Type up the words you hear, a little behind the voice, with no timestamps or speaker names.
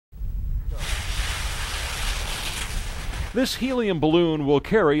This helium balloon will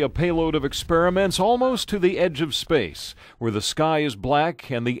carry a payload of experiments almost to the edge of space, where the sky is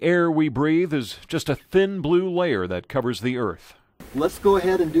black and the air we breathe is just a thin blue layer that covers the Earth. Let's go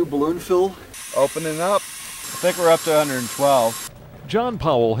ahead and do balloon fill. Opening up. I think we're up to 112. John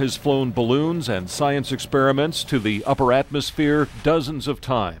Powell has flown balloons and science experiments to the upper atmosphere dozens of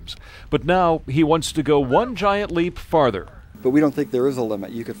times, but now he wants to go one giant leap farther. But we don't think there is a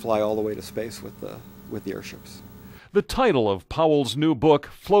limit. You could fly all the way to space with the airships. The title of Powell's new book,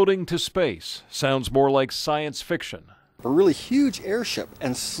 Floating to Space, sounds more like science fiction. A really huge airship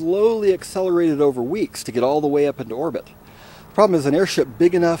and slowly accelerated over weeks to get all the way up into orbit. The problem is an airship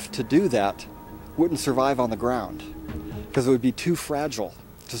big enough to do that wouldn't survive on the ground because it would be too fragile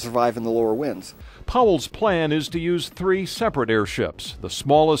to survive in the lower winds. Powell's plan is to use 3 separate airships. The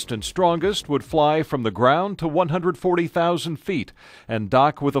smallest and strongest would fly from the ground to 140,000 feet and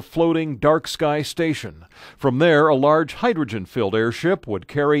dock with a floating dark sky station. From there, a large hydrogen-filled airship would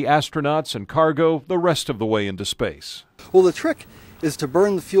carry astronauts and cargo the rest of the way into space. Well, the trick is to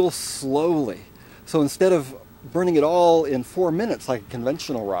burn the fuel slowly. So instead of burning it all in 4 minutes like a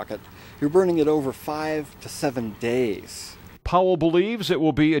conventional rocket, you're burning it over 5 to 7 days. Powell believes it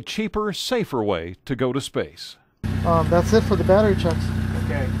will be a cheaper, safer way to go to space. That's it for the battery checks.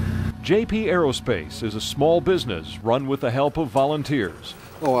 Okay. JP Aerospace is a small business run with the help of volunteers.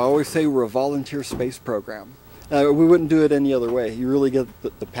 Oh, I always say we're a volunteer space program. We wouldn't do it any other way. You really get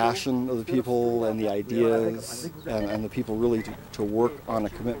the passion of the people and the ideas and the people really to work on a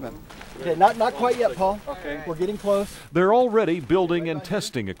commitment. Okay, not quite yet, Paul. Okay. We're getting close. They're already building and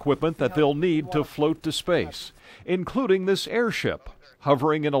testing equipment that they'll need to float to space, including this airship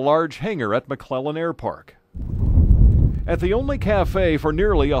hovering in a large hangar at McClellan Air Park. At the only cafe for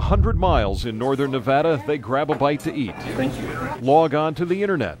nearly 100 miles in northern Nevada, they grab a bite to eat. Thank you. Log on to the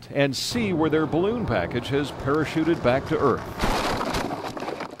internet and see where their balloon package has parachuted back to Earth.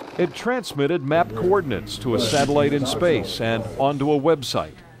 It transmitted map coordinates to a satellite in space and onto a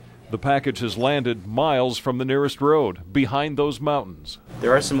website. The package has landed miles from the nearest road, behind those mountains.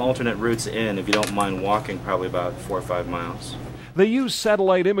 There are some alternate routes in, if you don't mind walking, probably about 4 or 5 miles. They use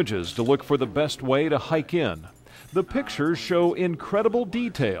satellite images to look for the best way to hike in. The pictures show incredible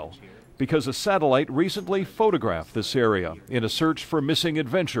detail because a satellite recently photographed this area in a search for missing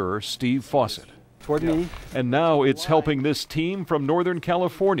adventurer Steve Fawcett. Toward me. And now it's helping this team from Northern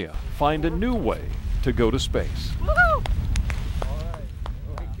California find a new way to go to space.